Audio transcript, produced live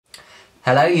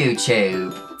Hello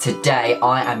YouTube! Today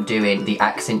I am doing the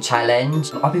accent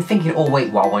challenge. I've been thinking all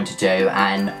week what I want to do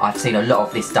and I've seen a lot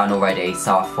of this done already,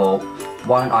 so I thought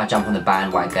why don't I jump on the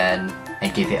bandwagon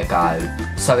and give it a go.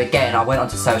 So again, I went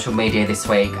onto social media this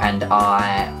week and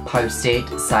I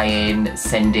posted saying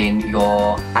send in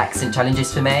your accent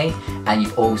challenges for me, and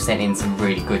you've all sent in some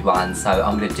really good ones, so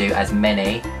I'm going to do as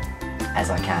many as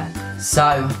I can.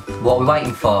 So what are we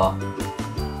waiting for?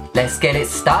 Let's get it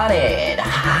started!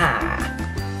 Ha!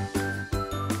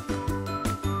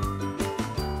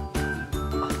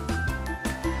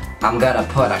 I'm gonna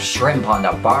put a shrimp on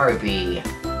the Barbie.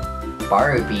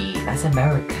 Barbie, that's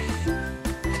American.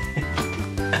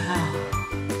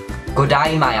 Good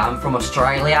day mate, I'm from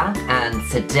Australia and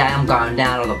today I'm going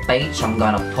down to the beach. I'm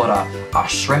gonna put a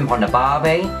shrimp on the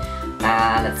Barbie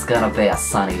and it's gonna be a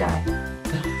sunny day.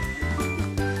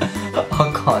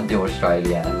 I can't do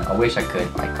Australian. I wish I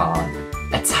could, but I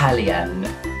can't. Italian.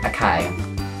 Okay.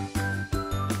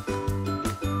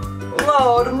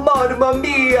 Lord, mamma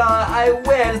mia!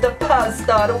 Where's the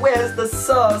pasta? Where's the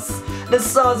sauce? The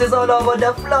sauce is all over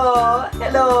the floor.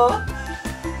 Hello?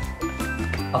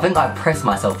 I think I pressed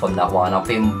myself on that one. I've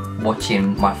been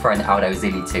watching my friend Aldo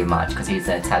Zilli too much because he's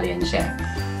an Italian chef.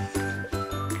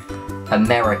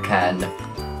 American.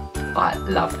 I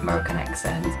love American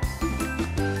accents.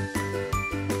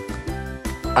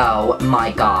 Oh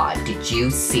my god, did you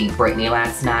see Britney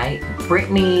last night?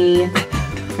 Britney!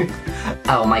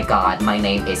 Oh my god, my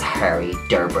name is Harry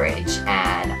Derbidge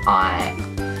and I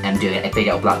am doing a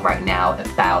video blog right now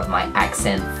about my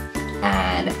accents,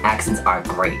 and accents are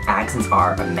great, accents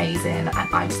are amazing, and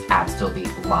I just absolutely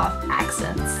love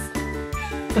accents.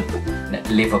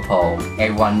 Liverpool,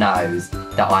 everyone knows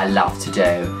that I love to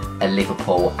do a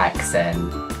Liverpool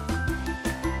accent.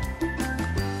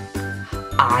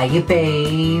 Aye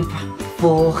babe,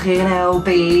 fucking hell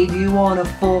babe, you wanna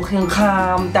fucking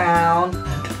calm down?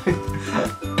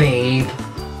 Babe,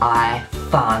 I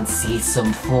fancy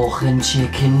some fucking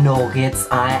chicken nuggets,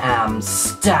 I am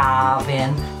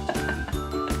starving.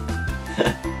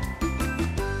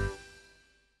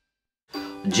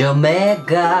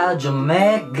 Jamaica,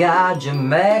 Jamaica,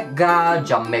 Jamaica,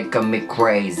 Jamaica me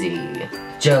crazy.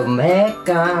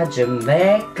 Jamaica,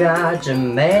 Jamaica,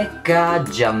 Jamaica,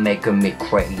 Jamaica me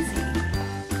crazy.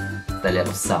 The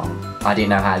little song. I didn't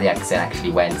know how the accent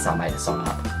actually went, so I made the song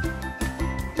up.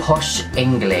 Posh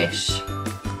English.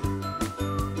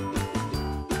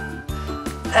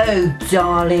 Oh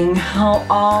darling, how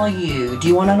are you? Do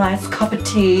you want a nice cup of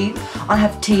tea? I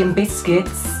have tea and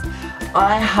biscuits.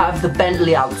 I have the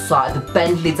Bentley outside. The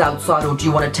Bentley's outside, or do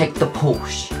you want to take the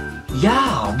Porsche?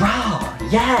 Yeah, rah,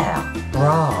 yeah,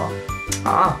 rah.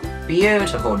 Ah,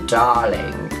 beautiful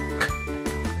darling.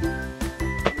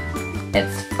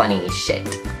 It's funny as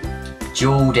shit.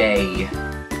 Geordie.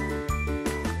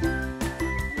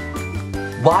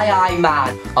 Why I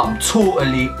mad? I'm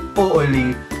totally,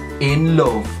 utterly in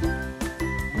love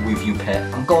with you,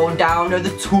 pet. I'm going down to the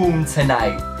tomb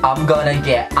tonight. I'm gonna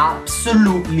get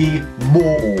absolutely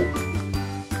mortal.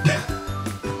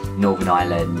 Northern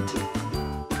Ireland.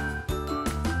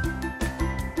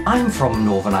 I'm from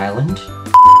Northern Ireland.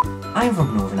 I'm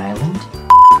from Northern Ireland.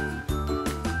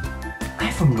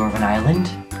 I'm from Northern Ireland.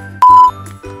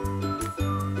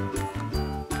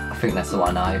 I think that's all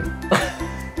I know.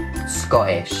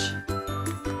 Scottish.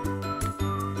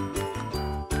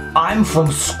 I'm from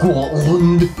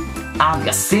Scotland. Have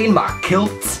you seen my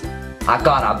kilt? I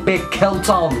got a big kilt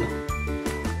on.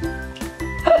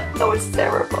 That was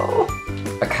terrible.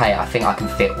 Okay, I think I can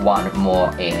fit one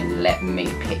more in. Let me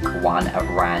pick one at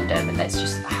random and let's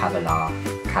just have a laugh.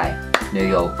 Okay, New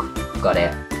York, got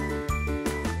it.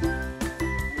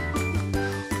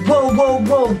 Whoa, whoa,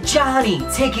 whoa, Johnny,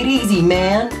 take it easy,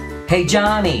 man. Hey,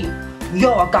 Johnny,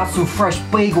 yo, I got some fresh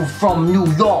bagel from New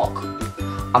York.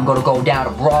 I'm gonna go down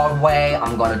to Broadway,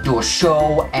 I'm gonna do a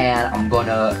show, and I'm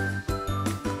gonna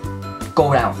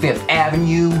go down Fifth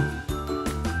Avenue.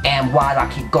 And while I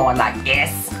keep going like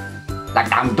this,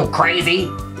 like I'm crazy,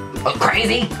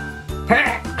 crazy.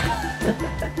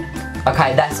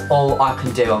 Okay, that's all I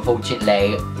can do,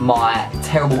 unfortunately. My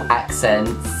terrible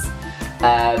accents.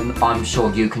 I'm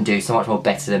sure you can do so much more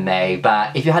better than me,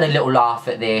 but if you had a little laugh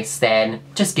at this, then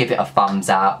just give it a thumbs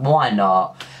up. Why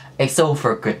not? It's all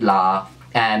for a good laugh.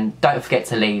 And don't forget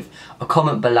to leave a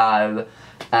comment below.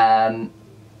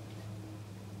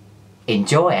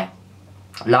 Enjoy.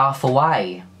 Laugh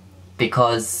away.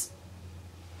 Because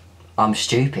I'm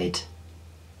stupid.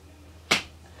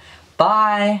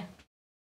 Bye.